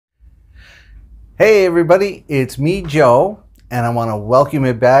Hey everybody, it's me Joe, and I want to welcome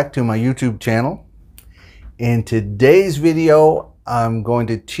you back to my YouTube channel. In today's video, I'm going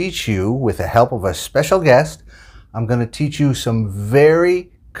to teach you, with the help of a special guest, I'm going to teach you some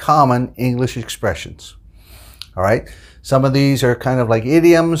very common English expressions. All right, some of these are kind of like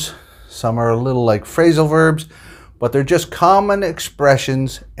idioms, some are a little like phrasal verbs, but they're just common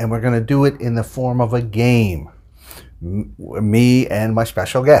expressions, and we're going to do it in the form of a game. Me and my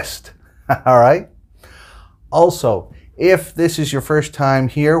special guest. All right. Also, if this is your first time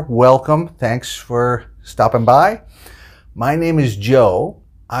here, welcome. Thanks for stopping by. My name is Joe.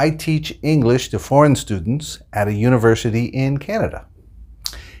 I teach English to foreign students at a university in Canada.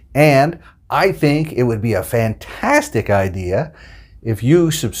 And I think it would be a fantastic idea if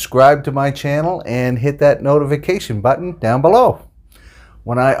you subscribe to my channel and hit that notification button down below.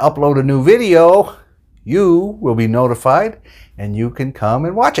 When I upload a new video, you will be notified and you can come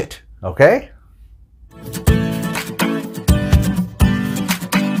and watch it, okay?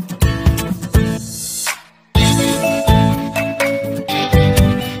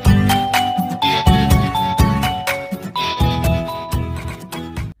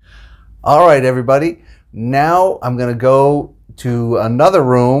 All right, everybody. Now I'm going to go to another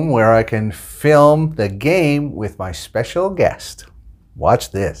room where I can film the game with my special guest.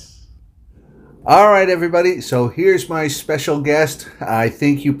 Watch this. All right, everybody. So here's my special guest. I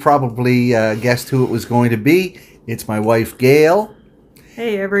think you probably guessed who it was going to be. It's my wife, Gail.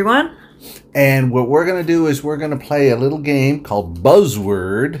 Hey, everyone. And what we're going to do is we're going to play a little game called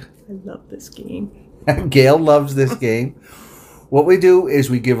Buzzword. I love this game. Gail loves this game. What we do is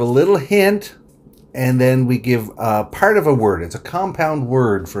we give a little hint, and then we give part of a word. It's a compound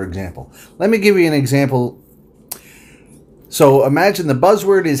word, for example. Let me give you an example. So imagine the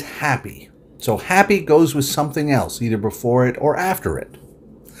buzzword is happy. So happy goes with something else, either before it or after it.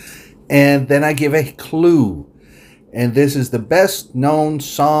 And then I give a clue. And this is the best known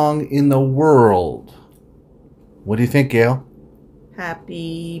song in the world. What do you think, Gail?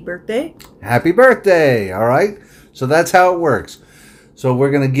 Happy birthday. Happy birthday. All right. So that's how it works. So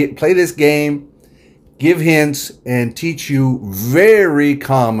we're going to play this game, give hints, and teach you very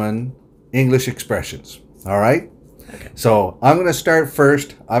common English expressions. All right? Okay. So I'm going to start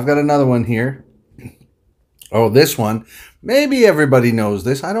first. I've got another one here. Oh, this one. Maybe everybody knows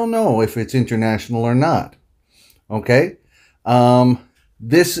this. I don't know if it's international or not. Okay?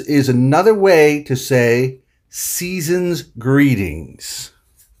 This is another way to say season's greetings.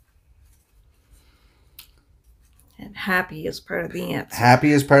 And happy is part of the answer.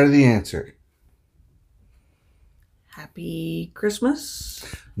 Happy is part of the answer. Happy Christmas.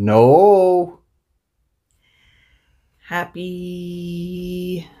 No.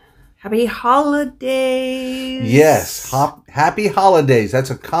 Happy holidays. Yes. Happy holidays. That's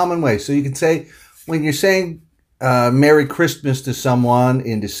a common way. So you can say, when you're saying Merry Christmas to someone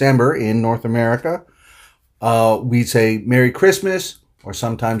in December in North America, we say Merry Christmas, or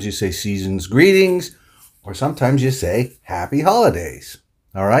sometimes you say season's greetings, or sometimes you say Happy Holidays.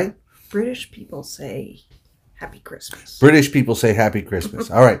 All right? British people say Happy Christmas. British people say Happy Christmas.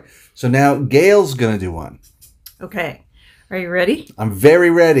 All right. So now Gail's going to do one. Okay. Are you ready? I'm very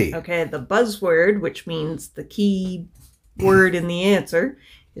ready. Okay. The buzzword, which means the key word in the answer,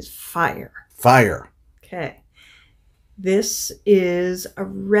 is fire. Fire. Okay. This is a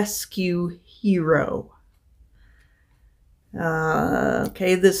rescue hero.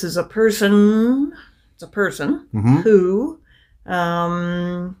 Okay. This is a person. It's a person who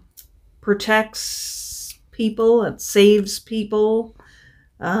protects people and saves people.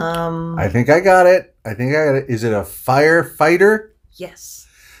 I think I got it. Is it a firefighter? Yes.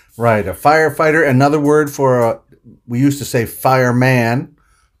 Right, a firefighter. Another word for we used to say fireman,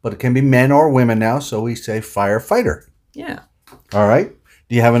 but it can be men or women now, so we say firefighter. Yeah. All right.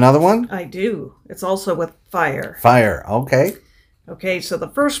 Do you have another one? I do. It's also with fire. Fire. Okay. Okay, so the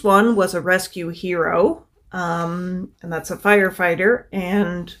first one was a rescue hero, and that's a firefighter.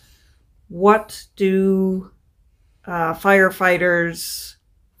 And what do firefighters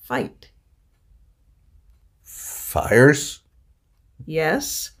fight? Fires.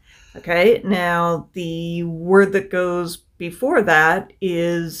 Yes. Okay, now the word that goes before that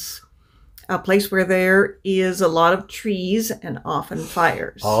is a place where there is a lot of trees and often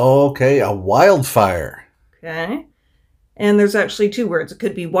fires. Okay, a wildfire. Okay. And there's actually two words. It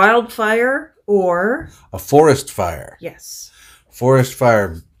could be wildfire or... a forest fire. Yes. Forest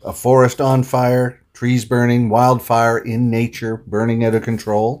fire. A forest on fire, trees burning, wildfire in nature, burning out of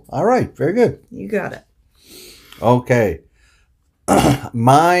control. All right, very good. You got it. Okay.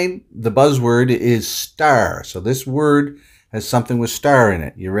 Mine, the buzzword is star. So this word has something with star in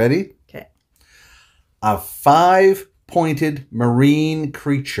it. You ready? Okay. A 5-pointed marine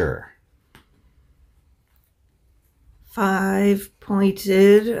creature.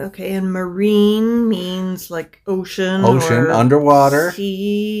 5-pointed. Okay, and marine means like ocean. Ocean, or underwater.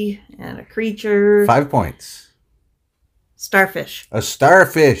 sea, and a creature. 5 points. Starfish. A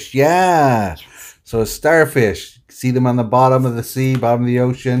starfish, yeah. Yes. So a starfish. See them on the bottom of the sea, bottom of the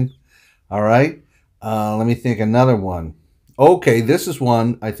ocean. All right. Let me think another one. Okay, this is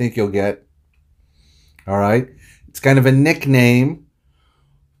one I think you'll get. All right. It's kind of a nickname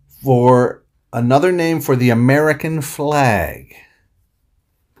for another name for the American flag.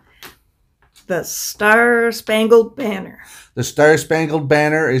 The Star-Spangled Banner. The Star-Spangled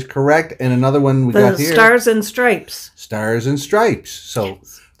Banner is correct. And another one we got here. The Stars and Stripes. Stars and Stripes. So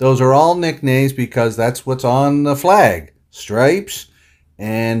yes. Those are all nicknames because that's what's on the flag. Stripes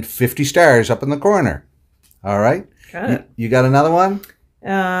and 50 stars up in the corner. All right. Got it. You got another one?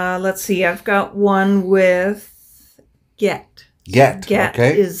 Let's see. I've got one with get. Get. Get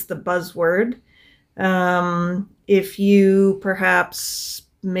okay. is the buzzword. If you perhaps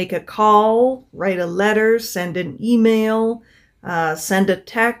make a call, write a letter, send an email, send a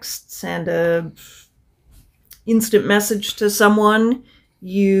text, send a instant message to someone,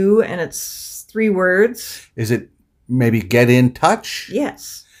 and it's 3 words. Is it maybe get in touch?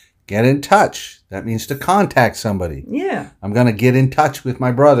 Yes. Get in touch. That means to contact somebody. Yeah. I'm going to get in touch with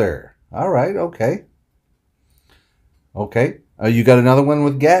my brother. All right. Okay. Okay. You got another one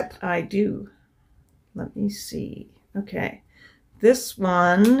with get? I do. Let me see. Okay. This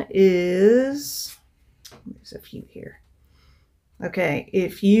one is, there's a few here. Okay.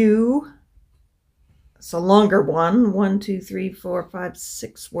 It's a longer one. 1, 2, 3, 4, 5,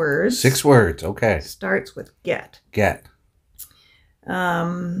 6 words. 6 words. Okay. Starts with get. Get.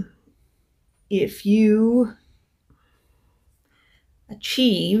 If you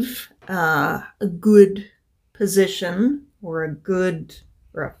achieve a good position or a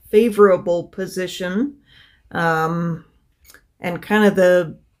favorable position, and kind of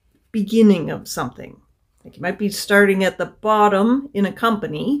the beginning of something. Like you might be starting at the bottom in a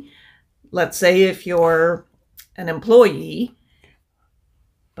company. Let's say if you're an employee,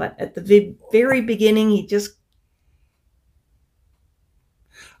 but at the very beginning,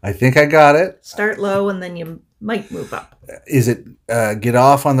 I think I got it. start low and then you might move up. Is it get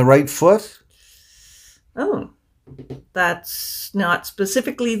off on the right foot? Oh, that's not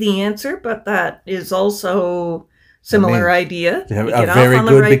specifically the answer, but that is also similar idea. A very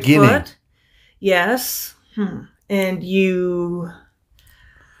good beginning. Foot. Yes. And you...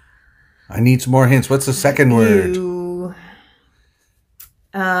 I need some more hints. What's the second word?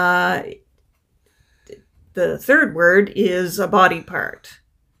 The third word is a body part.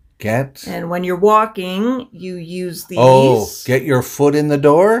 Get. And when you're walking, you use these. Oh, get your foot in the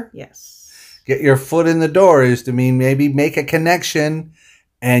door? Yes. Get your foot in the door is to mean maybe make a connection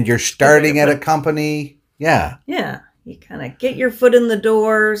and you're starting at a company. Yeah. Yeah. You kind of get your foot in the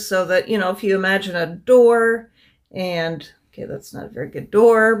door so that, if you imagine a door and, okay, that's not a very good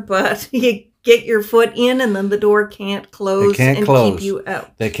door, but you get your foot in and then the door can't close keep you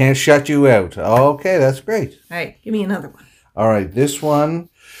out. They can't shut you out. Okay, that's great. All right, give me another one. All right, this one.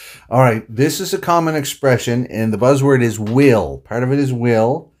 All right, this is a common expression and the buzzword is will. Part of it is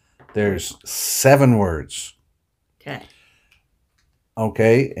will. There's 7 words. Okay.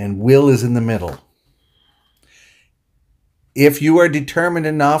 Okay, and will is in the middle. If you are determined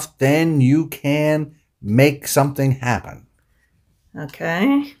enough, then you can make something happen.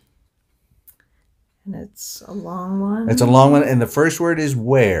 Okay. And it's a long one. It's a long one, and the first word is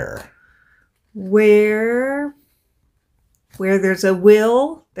where. Where there's a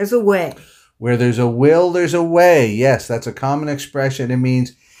will, there's a way. Where there's a will, there's a way. Yes, that's a common expression. It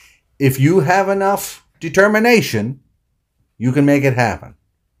means if you have enough determination, you can make it happen,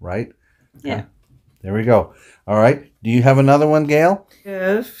 right? Yeah. Okay. There we go. All right. Do you have another one, Gail?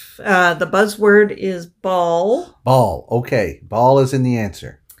 If the buzzword is ball. Ball. Okay. Ball is in the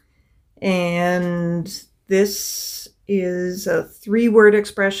answer. And this is a 3-word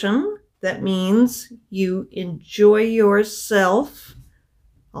expression that means you enjoy yourself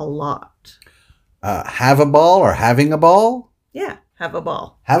a lot. Have a ball or having a ball? Yeah, have a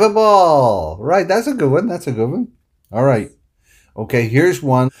ball. Have a ball. Right. That's a good one. That's a good one. All right. Okay. Here's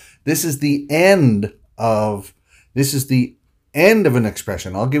one. This is the end of an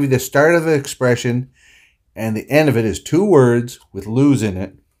expression. I'll give you the start of the expression and the end of it is 2 words with lose in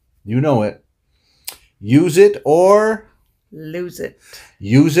it. You know it. Use it or lose it.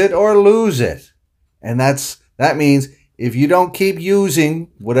 Use it or lose it. And that means if you don't keep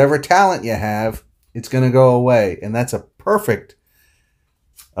using whatever talent you have, it's going to go away. And that's a perfect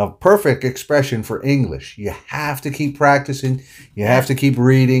a perfect expression for English. You have to keep practicing. You have to keep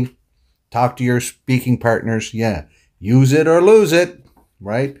reading. Talk to your speaking partners. Yeah. Use it or lose it,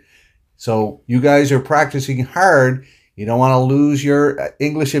 right? So you guys are practicing hard. You don't want to lose your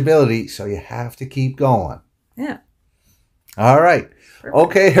English ability, so you have to keep going. Yeah. All right. Perfect.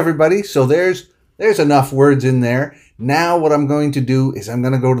 Okay, everybody. So there's enough words in there. Now what I'm going to do is I'm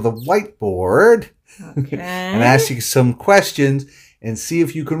going to go to the whiteboard and ask you some questions and see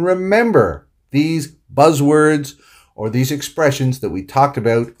if you can remember these buzzwords or these expressions that we talked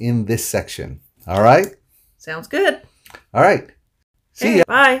about in this section. All right? Sounds good. All right. See ya.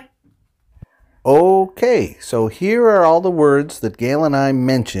 Bye. Okay, so here are all the words that Gail and I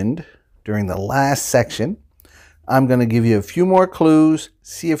mentioned during the last section. I'm going to give you a few more clues,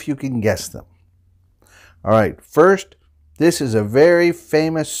 see if you can guess them. All right, first, this is a very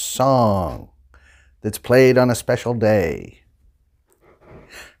famous song that's played on a special day.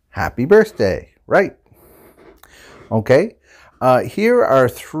 Happy birthday, right? Okay, here are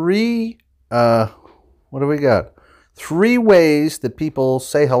three, what do we got? 3 ways that people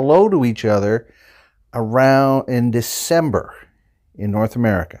say hello to each other around in December in North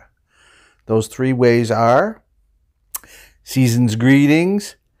America. Those 3 ways are season's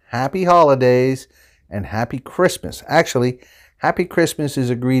greetings, happy holidays, and happy Christmas. Actually, happy Christmas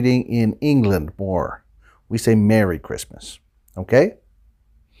is a greeting in England more. We say Merry Christmas. Okay?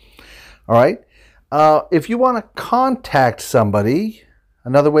 All right. If you want to contact somebody,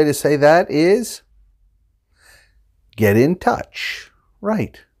 another way to say that is get in touch.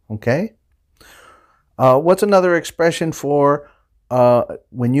 Right. Okay. What's another expression for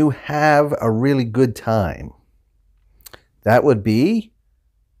when you have a really good time? That would be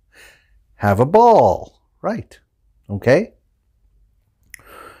have a ball. Right. Okay.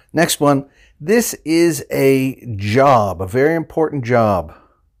 Next one. This is a job, a very important job.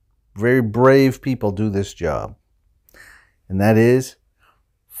 Very brave people do this job. And that is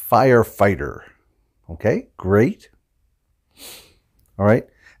firefighter. Okay, great. All right.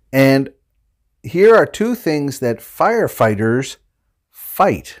 And here are 2 things that firefighters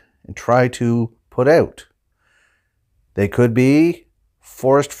fight and try to put out. They could be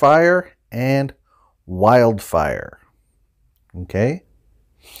forest fire and wildfire. Okay.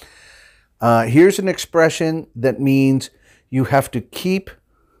 Here's an expression that means you have to keep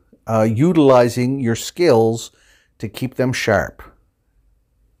utilizing your skills to keep them sharp.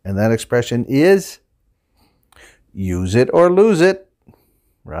 And that expression is use it or lose it.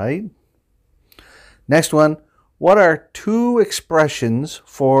 Right? Next one. What are 2 expressions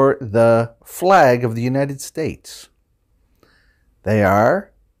for the flag of the United States? They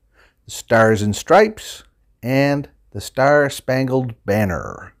are the Stars and Stripes and the Star-Spangled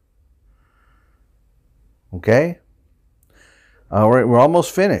Banner. Okay? All right, we're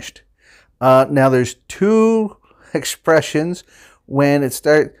almost finished. Now there's 2 expressions when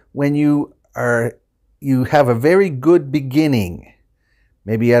you have a very good beginning,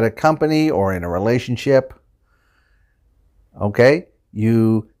 maybe at a company or in a relationship. Okay,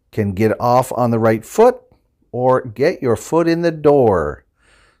 you can get off on the right foot or get your foot in the door.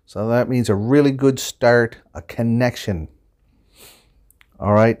 So that means a really good start, a connection.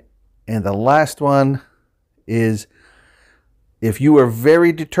 All right, and the last one is if you are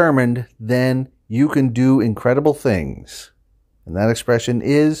very determined, then you can do incredible things. And that expression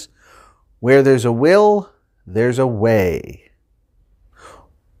is, where there's a will, there's a way.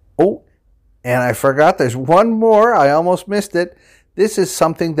 Oh, and I forgot there's one more. I almost missed it. This is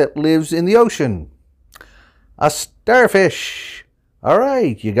something that lives in the ocean. A starfish. All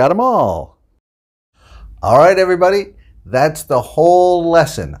right, you got them all. All right, everybody. That's the whole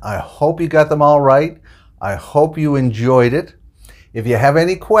lesson. I hope you got them all right. I hope you enjoyed it. If you have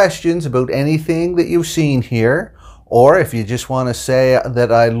any questions about anything that you've seen here, or if you just want to say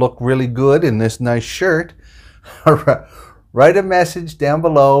that I look really good in this nice shirt, write a message down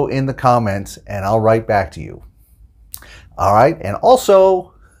below in the comments and I'll write back to you. All right, and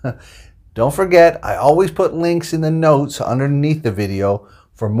also, don't forget, I always put links in the notes underneath the video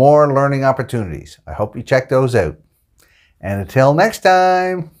for more learning opportunities. I hope you check those out. And until next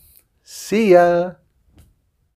time, see ya.